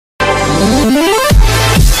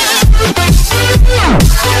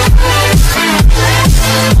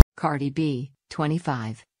Cardi B,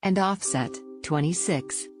 25, and Offset,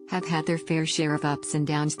 26, have had their fair share of ups and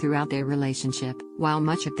downs throughout their relationship. While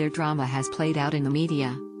much of their drama has played out in the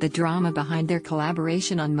media, the drama behind their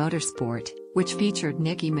collaboration on Motorsport, which featured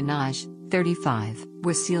Nicki Minaj, 35,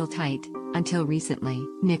 was sealed tight. Until recently,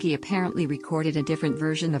 Nicki apparently recorded a different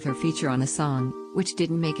version of her feature on the song, which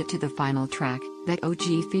didn't make it to the final track. That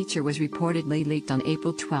OG feature was reportedly leaked on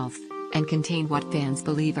April 12, and contained what fans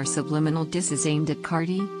believe are subliminal disses aimed at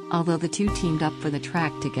Cardi, although the two teamed up for the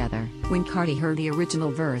track together. When Cardi heard the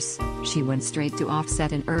original verse, she went straight to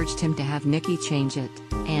Offset and urged him to have Nicki change it,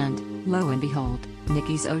 and, lo and behold,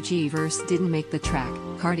 Nicki's OG verse didn't make the track.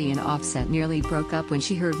 Cardi and Offset nearly broke up when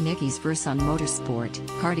she heard Nicki's verse on Motorsport.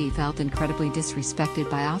 Cardi felt incredibly disrespected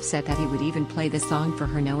by Offset that he would even play the song for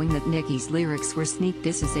her, knowing that Nicki's lyrics were sneak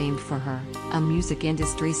disses aimed for her. A music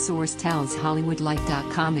industry source tells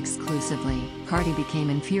HollywoodLife.com exclusively, Cardi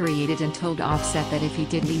became infuriated and told Offset that if he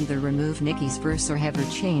didn't either remove Nicki's verse or have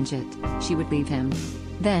her change it, she would leave him.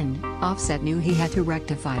 Then, Offset knew he had to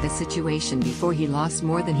rectify the situation before he lost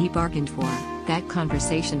more than he bargained for. That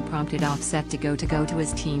conversation prompted Offset to go to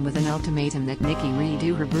his team with an ultimatum that Nicki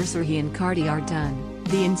redo her verse or he and Cardi are done.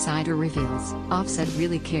 The insider reveals, Offset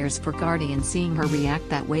really cares for Cardi, and seeing her react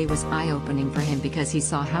that way was eye-opening for him because he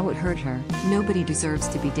saw how it hurt her. Nobody deserves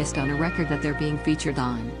to be dissed on a record that they're being featured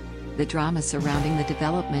on. The drama surrounding the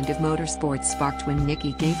development of Motorsport sparked when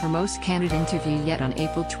Nicki gave her most candid interview yet on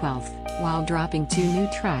April 12. While dropping 2 new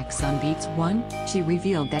tracks on Beats One, she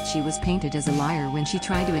revealed that she was painted as a liar when she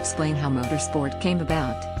tried to explain how Motorsport came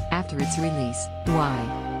about, after its release. Why?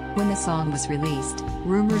 When the song was released,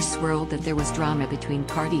 rumors swirled that there was drama between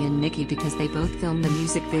Cardi and Nicki because they both filmed the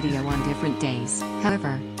music video on different days.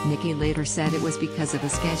 However, Nicki later said it was because of a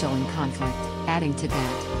scheduling conflict. Adding to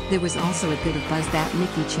that, there was also a bit of buzz that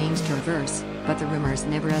Nicki changed her verse, but the rumors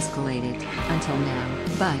never escalated, until now.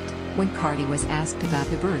 But, when Cardi was asked about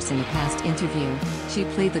the verse in a past interview, she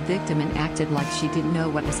played the victim and acted like she didn't know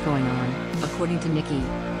what was going on. According to Nicki,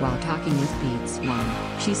 while talking with Beats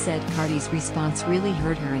One, she said Cardi's response really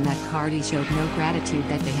hurt her and that Cardi showed no gratitude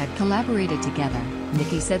that they had collaborated together.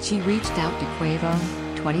 Nicki said she reached out to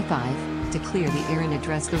Quavo, 25, to clear the air and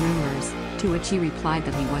address the rumors, to which he replied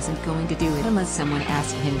that he wasn't going to do it unless someone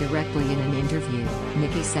asked him directly in an interview.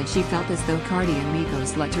 Nicki said she felt as though Cardi and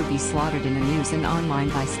Migos let her be slaughtered in the news and online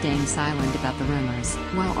by staying silent about the rumors.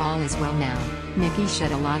 While all is well now, Nicki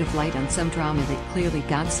shed a lot of light on some drama that clearly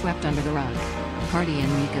got swept under the rug. Cardi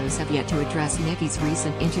and Migos have yet to address Nicki's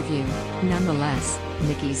recent interview. Nonetheless,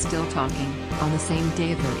 Nicki's still talking. On the same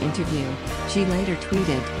day of her interview, she later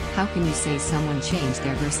tweeted, "How can you say someone changed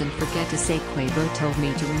their verse and forget to say Quavo told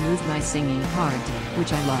me to remove my singing part,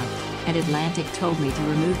 which I loved, and Atlantic told me to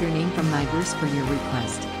remove your name from my verse for your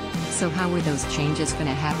request. So how were those changes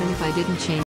gonna happen if I didn't change